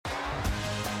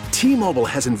T-Mobile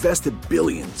has invested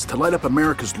billions to light up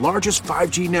America's largest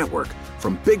 5G network,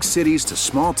 from big cities to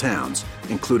small towns,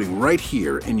 including right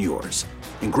here in yours.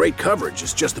 And great coverage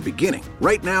is just the beginning.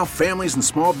 Right now, families and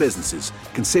small businesses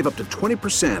can save up to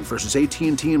 20% versus AT&T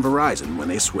and Verizon when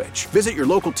they switch. Visit your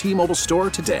local T-Mobile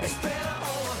store today.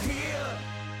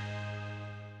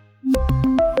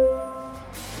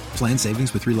 Plan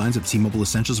savings with 3 lines of T-Mobile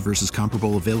Essentials versus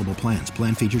comparable available plans.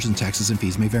 Plan features and taxes and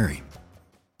fees may vary.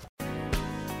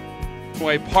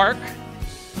 Way Park,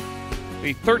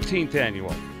 the 13th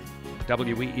annual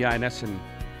WEEINS and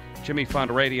Jimmy Fund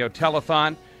Radio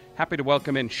Telethon. Happy to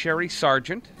welcome in Sherry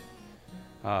Sargent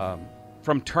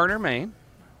from Turner, Maine.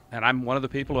 And I'm one of the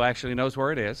people who actually knows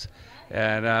where it is.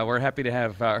 And we're happy to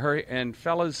have her. And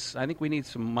fellas, I think we need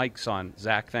some mics on.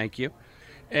 Zach, thank you.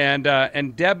 And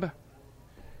Deb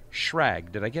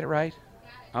Schrag. Did I get it right?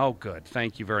 Oh, good.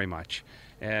 Thank you very much.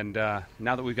 And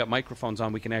now that we've got microphones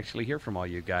on, we can actually hear from all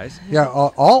you guys. Yeah,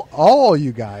 all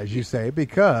you guys, you say,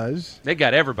 because they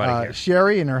got everybody here.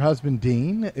 Sherry and her husband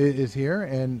Dean is here,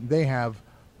 and they have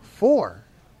 4.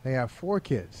 They have 4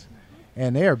 kids,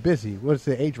 and they are busy. What's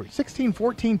the age range? 16,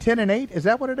 14, 10, and 8? Is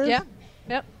that what it is? Yeah.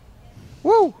 Yep.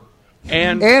 Woo!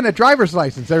 And a driver's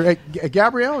license.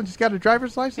 Gabrielle just got a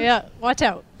driver's license? Yeah, watch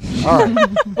out. All right.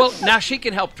 Well, now she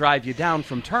can help drive you down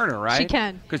from Turner, right? She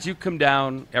can. Because you come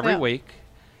down every week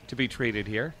to be treated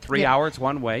here. 3 hours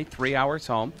one way, 3 hours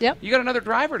home. Yep. You got another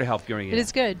driver to help you. It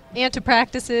is good. And to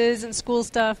practices and school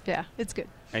stuff. Yeah, it's good.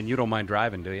 And you don't mind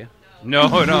driving, do you? No,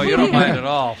 you don't mind at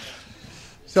all.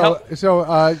 So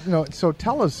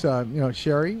tell us,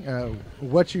 Sherry,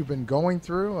 what you've been going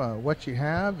through, what you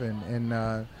have,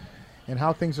 and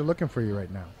how things are looking for you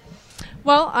right now.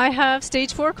 Well, I have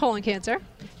stage 4 colon cancer,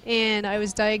 and I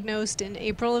was diagnosed in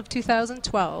April of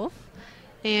 2012,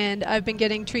 and I've been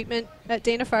getting treatment at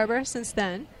Dana-Farber since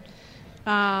then.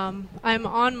 I'm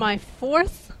on my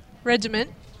 4th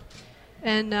regimen,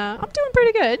 and I'm doing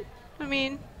pretty good. I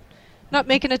mean, not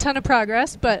making a ton of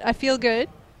progress, but I feel good,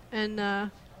 and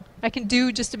I can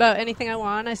do just about anything I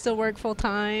want. I still work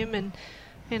full-time and,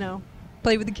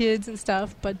 play with the kids and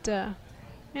stuff, but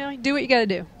you do what you got to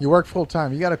do. You work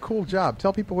full-time. You got a cool job.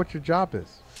 Tell people what your job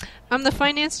is. I'm the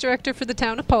finance director for the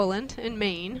town of Poland in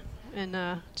Maine, and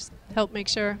just help make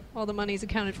sure all the money's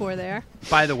accounted for there.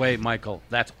 By the way, Michael,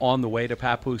 that's on the way to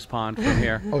Papoose Pond from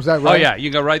here. Oh, is that right? Oh, yeah. You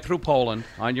go right through Poland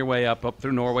on your way up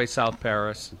through Norway, South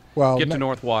Paris. Well, get to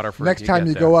North Waterford. Next time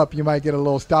you go up, you might get a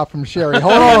little stop from Sherry.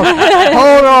 Hold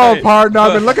on, partner.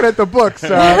 I've been looking at the books.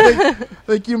 I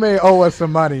think you may owe us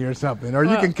some money or something, or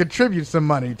you can contribute some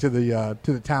money to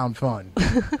the town fund.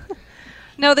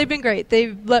 No, they've been great.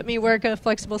 They've let me work a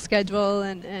flexible schedule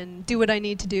and do what I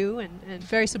need to do, and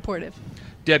very supportive.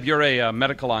 Deb, you're a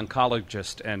medical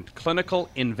oncologist and clinical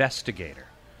investigator.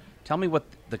 Tell me what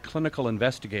the clinical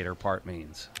investigator part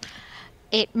means.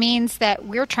 It means that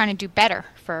we're trying to do better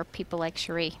for people like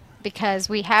Cherie, because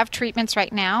we have treatments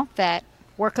right now that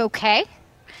work okay,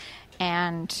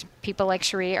 and people like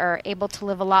Cherie are able to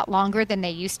live a lot longer than they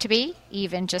used to be,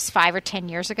 even just 5 or 10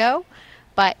 years ago.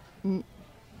 But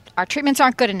our treatments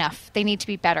aren't good enough. They need to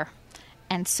be better.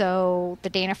 And so the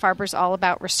Dana-Farber is all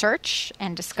about research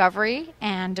and discovery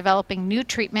and developing new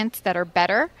treatments that are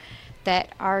better,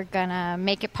 that are going to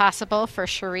make it possible for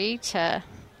Cherie to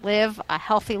live a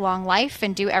healthy, long life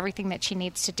and do everything that she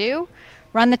needs to do.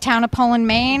 Run the town of Poland,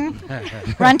 Maine,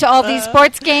 run to all these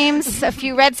sports games, a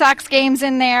few Red Sox games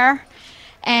in there.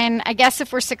 And I guess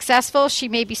if we're successful, she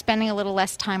may be spending a little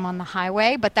less time on the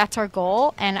highway, but that's our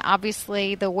goal. And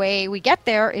obviously the way we get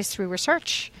there is through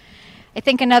research. I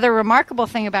think another remarkable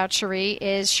thing about Cherie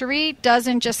is Cherie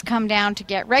doesn't just come down to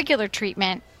get regular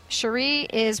treatment. Cherie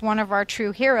is one of our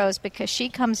true heroes because she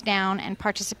comes down and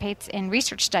participates in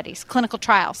research studies, clinical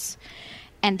trials.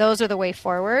 And those are the way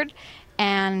forward.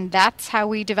 And that's how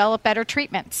we develop better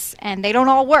treatments. And they don't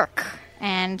all work.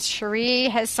 And Cherie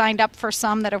has signed up for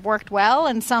some that have worked well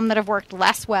and some that have worked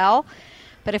less well.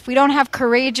 But if we don't have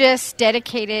courageous,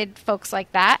 dedicated folks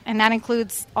like that, and that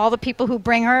includes all the people who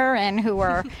bring her and who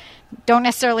are don't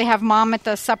necessarily have mom at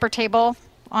the supper table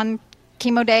on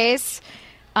chemo days,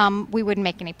 we wouldn't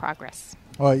make any progress.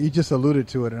 Well, you just alluded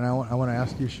to it, and I want to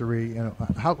ask you, Cherie,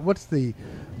 what's the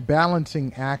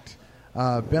balancing act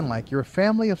been like? You're a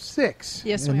family of 6,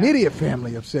 yes, an immediate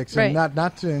family of 6, right. And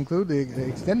not to include the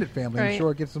extended family. Right. I'm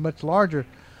sure it gets much larger.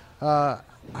 How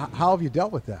have you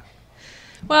dealt with that?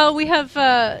 Well, we have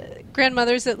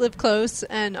grandmothers that live close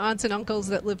and aunts and uncles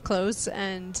that live close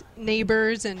and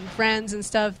neighbors and friends and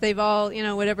stuff. They've all,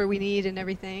 whatever we need and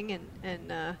everything.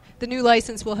 And the new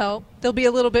license will help. They'll be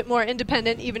a little bit more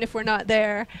independent even if we're not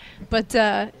there. But,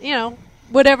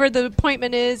 whatever the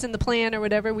appointment is and the plan or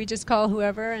whatever, we just call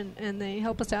whoever and they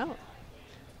help us out.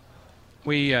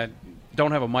 We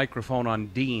don't have a microphone on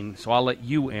Dean, so I'll let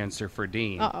you answer for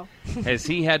Dean. Uh-oh. Has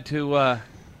he had to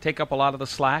take up a lot of the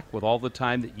slack with all the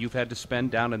time that you've had to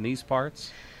spend down in these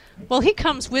parts? Well, he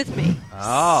comes with me.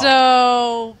 Oh.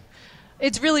 So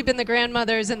it's really been the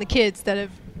grandmothers and the kids that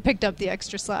have picked up the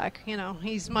extra slack. You know,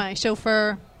 he's my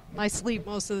chauffeur. I sleep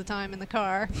most of the time in the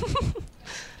car.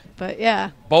 But,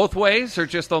 yeah. Both ways or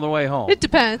just on the way home? It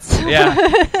depends.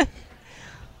 Yeah.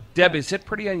 Deb, is it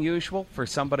pretty unusual for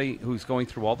somebody who's going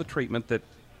through all the treatment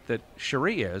that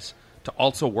Cherie is to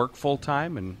also work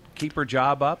full-time and keep her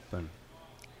job up? And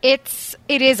It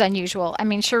is unusual. I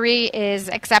mean, Cherie is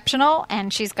exceptional,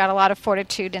 and she's got a lot of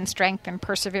fortitude and strength and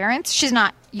perseverance. She's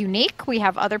not unique. We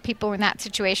have other people in that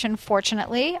situation,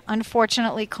 fortunately.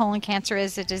 Unfortunately, colon cancer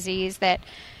is a disease that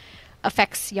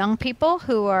affects young people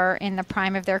who are in the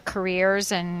prime of their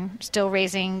careers and still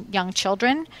raising young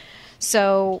children.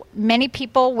 So many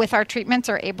people with our treatments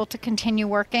are able to continue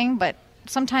working, but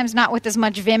sometimes not with as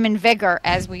much vim and vigor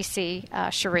as we see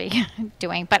Cherie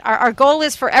doing. But our goal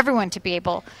is for everyone to be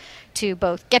able to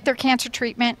both get their cancer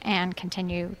treatment and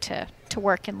continue to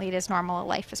work and lead as normal a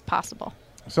life as possible.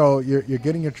 So you're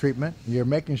getting your treatment. You're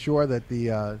making sure that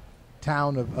the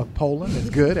town of Poland is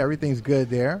good. Everything's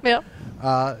good there.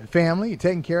 Yep. Family, you're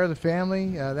taking care of the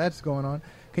family. That's going on.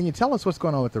 Can you tell us what's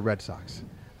going on with the Red Sox?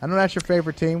 I know that's your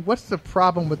favorite team. What's the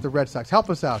problem with the Red Sox?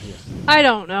 Help us out here. I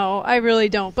don't know. I really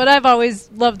don't. But I've always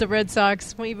loved the Red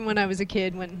Sox, even when I was a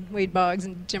kid, when Wade Boggs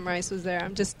and Jim Rice was there.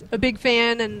 I'm just a big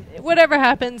fan, and whatever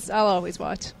happens, I'll always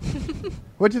watch.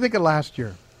 What did you think of last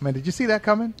year? I mean, did you see that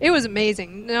coming? It was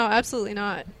amazing. No, absolutely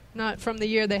not. Not from the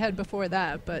year they had before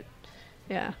that, but,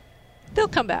 yeah. They'll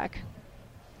come back.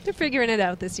 They're figuring it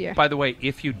out this year. by the way,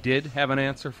 if you did have an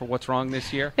answer for what's wrong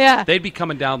this year, Yeah. they'd be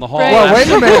coming down the hall. Right. Well, wait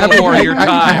a minute. Before your time.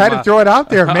 I had to throw it out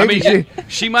there. Maybe I mean,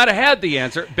 she might have had the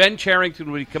answer. Ben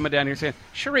Charrington would be coming down here saying,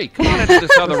 Cherie, come on into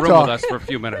this other room talk. with us for a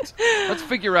few minutes. Let's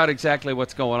figure out exactly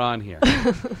what's going on here.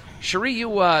 Cherie,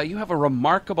 you have a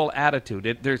remarkable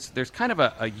attitude. There's kind of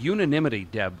a unanimity,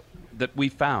 Deb, that we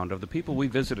found of the people we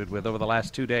visited with over the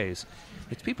last 2 days.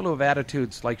 It's people who have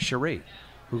attitudes like Cherie,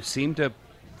 who seem to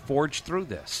forge through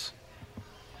this.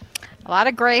 A lot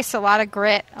of grace, a lot of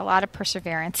grit, a lot of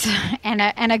perseverance, and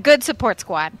a good support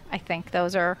squad. I think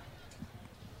those are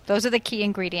the key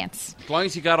ingredients. As long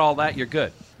as you got all that, you're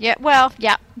good. Yeah, well,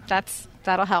 yeah,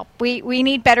 that'll help. We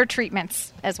need better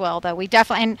treatments as well, though. We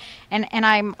definitely and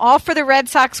I'm all for the Red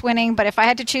Sox winning, but if I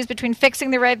had to choose between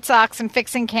fixing the Red Sox and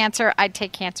fixing cancer, I'd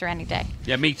take cancer any day.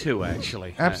 Yeah, me too,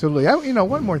 actually. Absolutely.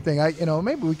 One more thing.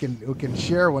 Maybe we can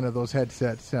share one of those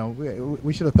headsets.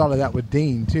 We should have thought of that with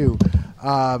Dean too.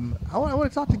 I want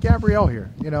to talk to Gabrielle here.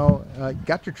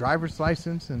 Got your driver's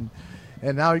license, and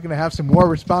now you're going to have some more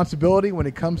responsibility when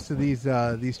it comes to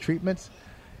these treatments.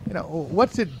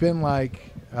 What's it been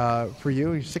like for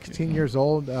you? You're 16 years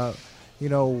old.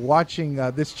 Watching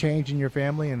this change in your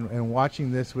family and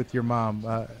watching this with your mom.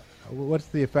 What's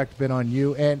the effect been on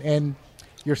you and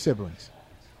your siblings?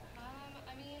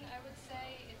 I would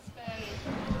say it's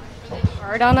been really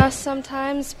hard on us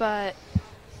sometimes, but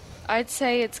I'd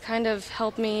say it's kind of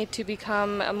helped me to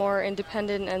become a more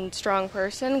independent and strong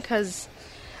person because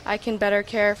I can better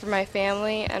care for my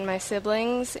family and my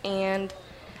siblings, and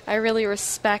I really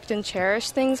respect and cherish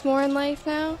things more in life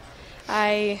now.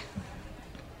 I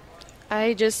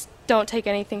just don't take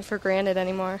anything for granted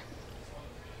anymore.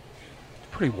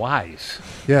 Pretty wise.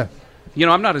 Yeah.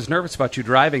 I'm not as nervous about you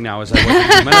driving now as I was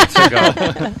a few minutes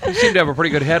ago. You seem to have a pretty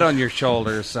good head on your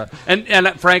shoulders.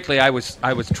 And frankly, I was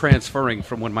transferring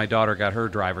from when my daughter got her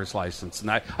driver's license, and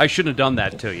I shouldn't have done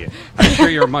that to you. I'm sure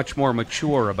you're much more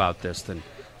mature about this than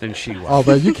she was. Oh,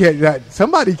 but you can't.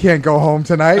 Somebody can't go home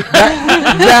tonight.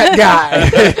 That guy.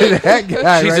 That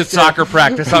guy. She's right at soccer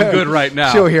practice. I'm good right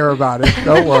now. She'll hear about it.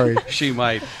 Don't worry. She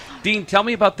might. Dean, tell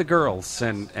me about the girls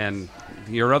and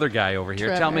your other guy over here.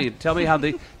 Trevor. Tell me how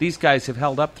these guys have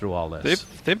held up through all this.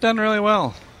 They've done really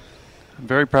well. I'm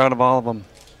very proud of all of them.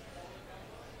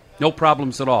 No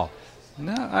problems at all.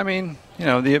 No, I mean,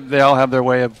 they all have their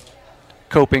way of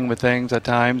coping with things at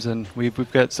times, and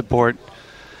we've got support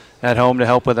at home to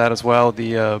help with that as well.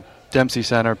 The Dempsey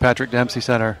Center, Patrick Dempsey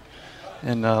Center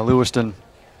in Lewiston,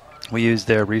 we use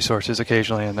their resources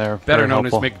occasionally, and they're better very known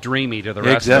helpful. as McDreamy to the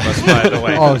rest of us, by the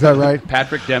way. Oh, is that right?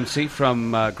 Patrick Dempsey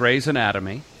from Grey's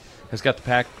Anatomy has got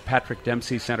the Patrick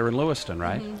Dempsey Center in Lewiston,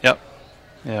 right? Mm-hmm. Yep.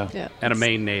 Yeah. Yeah. And a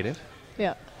Maine native.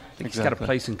 Yeah. I think he's got a Exactly.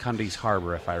 place in Cundy's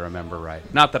Harbor, if I remember right.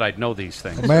 Not that I'd know these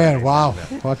things. Man, wow.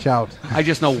 Watch out. I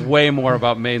just know way more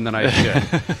about Maine than I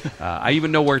should. I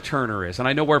even know where Turner is, and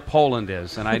I know where Poland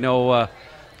is, and I know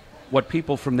what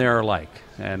people from there are like.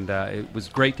 And it was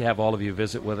great to have all of you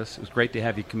visit with us. It was great to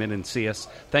have you come in and see us.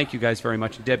 Thank you guys very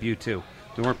much. Deb, you too.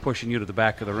 We weren't pushing you to the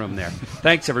back of the room there.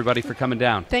 Thanks, everybody, for coming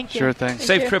down. Thank you. Sure thing.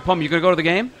 Safe trip home. You going to go to the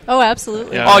game? Oh,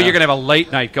 absolutely. Yeah. Oh, you're going to have a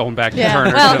late night going back to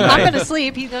Turner Well, tonight. I'm going to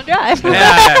sleep. He's going to drive.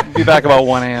 Yeah, Be back about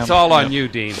 1 a.m. it's all on you,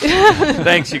 Dean.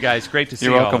 Thanks, you guys. Great to see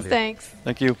You're all welcome. of you. Thanks.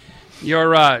 Thank you.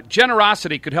 Your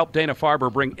generosity could help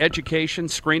Dana-Farber bring education,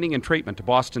 screening, and treatment to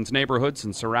Boston's neighborhoods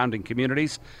and surrounding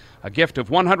communities. A gift of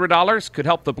 $100 could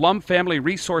help the Blum Family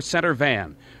Resource Center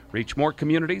van reach more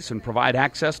communities and provide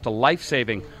access to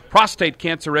life-saving prostate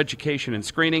cancer education and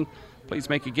screening. Please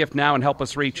make a gift now and help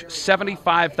us reach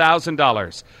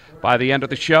 $75,000 by the end of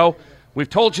the show. We've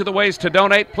told you the ways to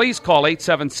donate. Please call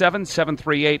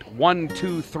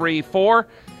 877-738-1234.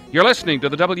 You're listening to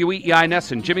the WEEI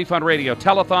Nesson Jimmy Fund Radio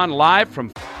Telethon live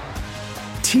from...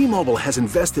 T-Mobile has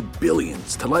invested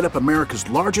billions to light up America's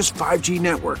largest 5G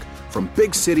network, from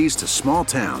big cities to small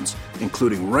towns,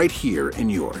 including right here in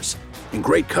yours. And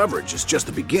great coverage is just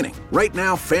the beginning. Right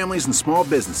now, families and small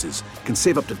businesses can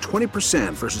save up to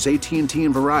 20% versus AT&T and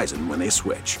Verizon when they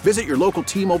switch. Visit your local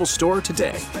T-Mobile store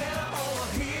today.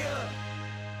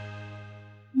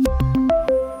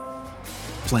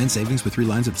 Plan savings with 3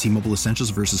 lines of T-Mobile Essentials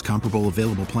versus comparable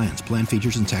available plans. Plan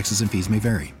features and taxes and fees may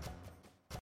vary.